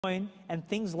Bitcoin and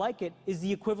things like it is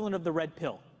the equivalent of the red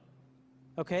pill.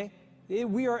 Okay?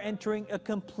 We are entering a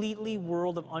completely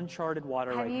world of uncharted water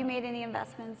right now. Have you made any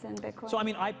investments in Bitcoin? So, I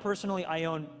mean, I personally, I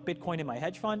own Bitcoin in my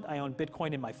hedge fund. I own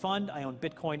Bitcoin in my fund. I own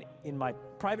Bitcoin in my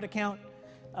private account.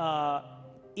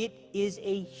 It is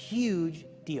a huge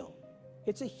deal.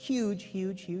 It's a huge,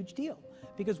 huge, huge deal.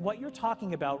 Because what you're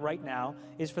talking about right now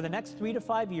is for the next 3 to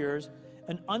 5 years,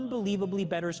 an unbelievably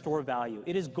better store value.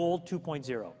 It is gold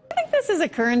 2.0. I think this is a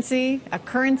currency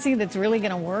that's really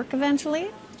going to work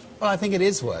eventually. Well, I think it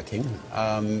is working,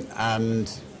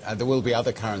 and there will be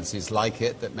other currencies like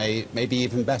it that may be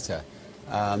even better.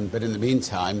 But in the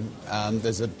meantime,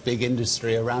 there's a big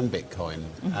industry around Bitcoin,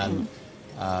 and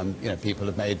you know, people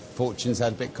have made fortunes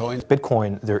out of Bitcoin.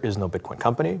 Bitcoin, there is no Bitcoin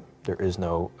company, there is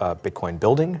no Bitcoin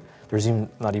building, there's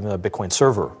not even a Bitcoin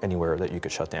server anywhere that you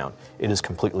could shut down. It is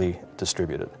completely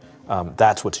distributed.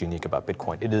 That's what's unique about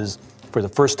Bitcoin. It is, for the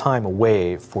first time, a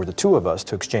way for the two of us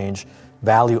to exchange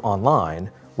value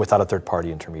online without a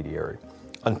third-party intermediary.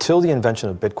 Until the invention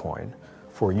of Bitcoin,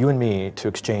 for you and me to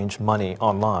exchange money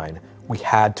online, we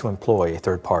had to employ a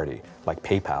third party, like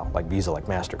PayPal, like Visa, like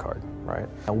MasterCard, right?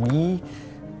 And we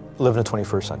live in the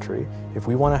 21st century. If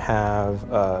we want to have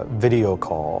a video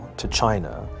call to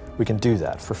China, we can do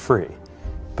that for free.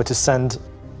 But to send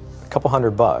a couple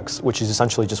 $100, which is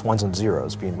essentially just ones and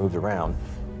zeros being moved around,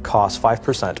 costs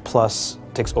 5% plus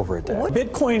takes over a day.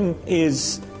 Bitcoin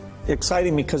is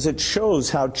exciting because it shows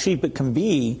how cheap it can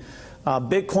be.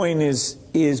 Bitcoin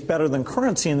is better than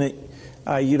currency in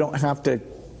that you don't have to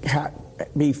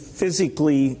be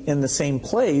physically in the same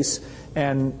place.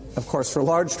 And of course, for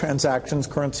large transactions,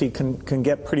 currency can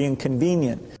get pretty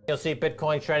inconvenient. You'll see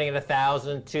Bitcoin trading at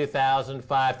 1,000, 2,000,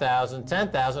 5,000,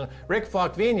 10,000. Rick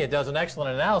Falkvinia does an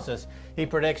excellent analysis. He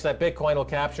predicts that Bitcoin will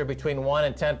capture between 1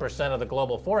 and 10% of the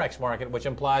global Forex market, which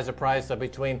implies a price of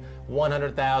between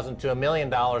 $100,000 to $1 million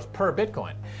per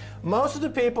Bitcoin. Most of the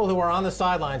people who are on the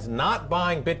sidelines not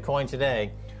buying Bitcoin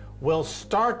today will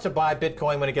start to buy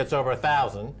Bitcoin when it gets over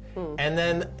 1,000, and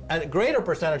then a greater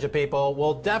percentage of people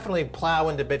will definitely plow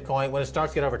into Bitcoin when it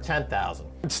starts to get over 10,000.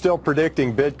 It's still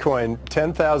predicting Bitcoin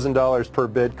 $10,000 per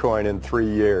Bitcoin in 3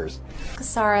 years.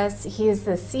 Casares, he is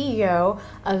the CEO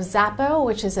of Xapo,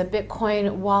 which is a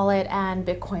Bitcoin wallet and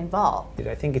Bitcoin vault.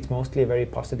 I think it's mostly a very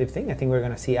positive thing. I think we're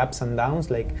going to see ups and downs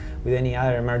like with any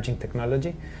other emerging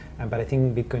technology, but I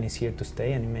think Bitcoin is here to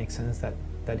stay, and it makes sense that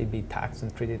it be taxed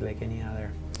and treated like any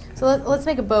other. So let's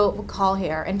make a bold call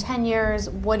here. In 10 years,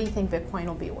 what do you think Bitcoin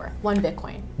will be worth? One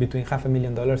Bitcoin? Between $500,000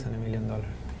 and $1 million.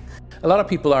 A lot of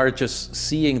people are just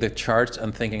seeing the charts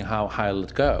and thinking, how high will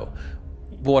it go?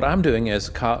 What I'm doing is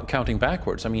counting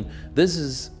backwards. I mean, this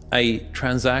is a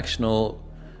transactional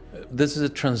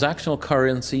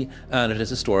currency, and it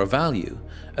is a store of value.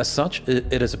 As such,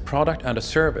 it is a product and a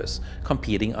service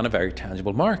competing on a very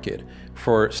tangible market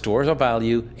for stores of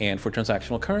value and for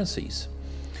transactional currencies.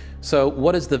 So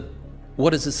what is the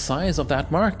size of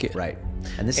that market? Right,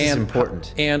 and this is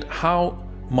important. And how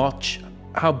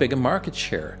big a market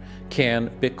share can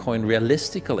Bitcoin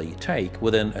realistically take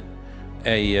within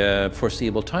a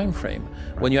foreseeable time frame?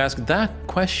 Right. When you ask that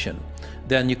question,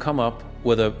 then you come up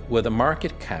with a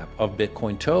market cap of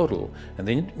Bitcoin total, and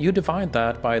then you divide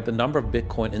that by the number of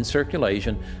Bitcoin in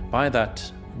circulation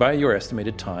by your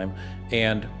estimated time,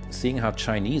 and seeing how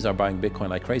Chinese are buying Bitcoin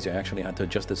like crazy. I actually had to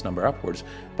adjust this number upwards,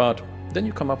 but then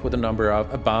you come up with a number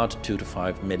of about $2 to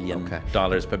 $5 million per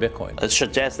Bitcoin. I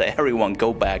suggest that everyone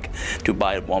go back to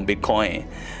buy one Bitcoin.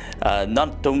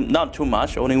 Not too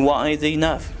much, only one is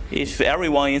enough. If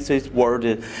everyone in this world,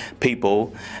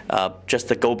 people, just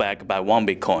to go back buy one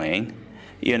Bitcoin,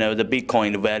 you know, the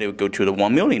Bitcoin value go to the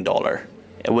 $1 million.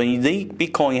 When the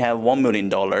Bitcoin have $1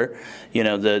 million, you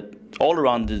know, all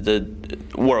around the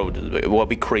world will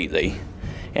be crazy,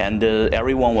 and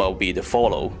everyone will be the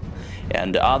follow,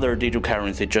 and the other digital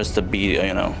currency just to be,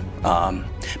 you know,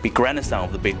 be grandson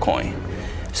of the Bitcoin.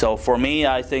 So for me,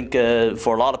 I think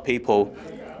for a lot of people,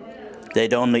 they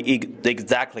don't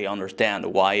exactly understand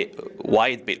why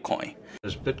it's Bitcoin.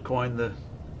 Is Bitcoin the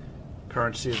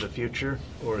currency of the future,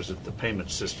 or is it the payment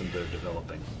system they're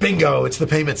developing? Bingo! It's the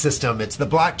payment system. It's the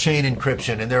blockchain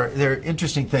encryption, and they're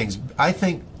interesting things. I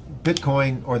think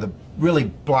Bitcoin, or the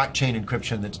really blockchain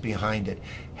encryption that's behind it,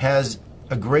 has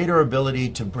a greater ability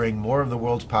to bring more of the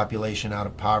world's population out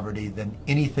of poverty than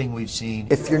anything we've seen.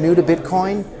 If you're new to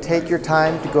Bitcoin, take your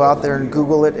time to go out there and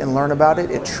Google it and learn about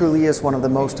it. It truly is one of the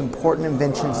most important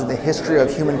inventions in the history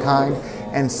of humankind,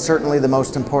 and certainly the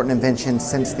most important invention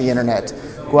since the internet.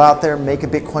 Go out there, make a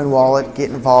Bitcoin wallet, get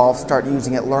involved, start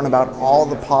using it, learn about all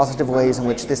the positive ways in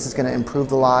which this is going to improve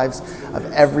the lives of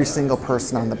every single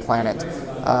person on the planet.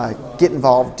 get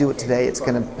involved, do it today. It's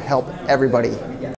going to help everybody.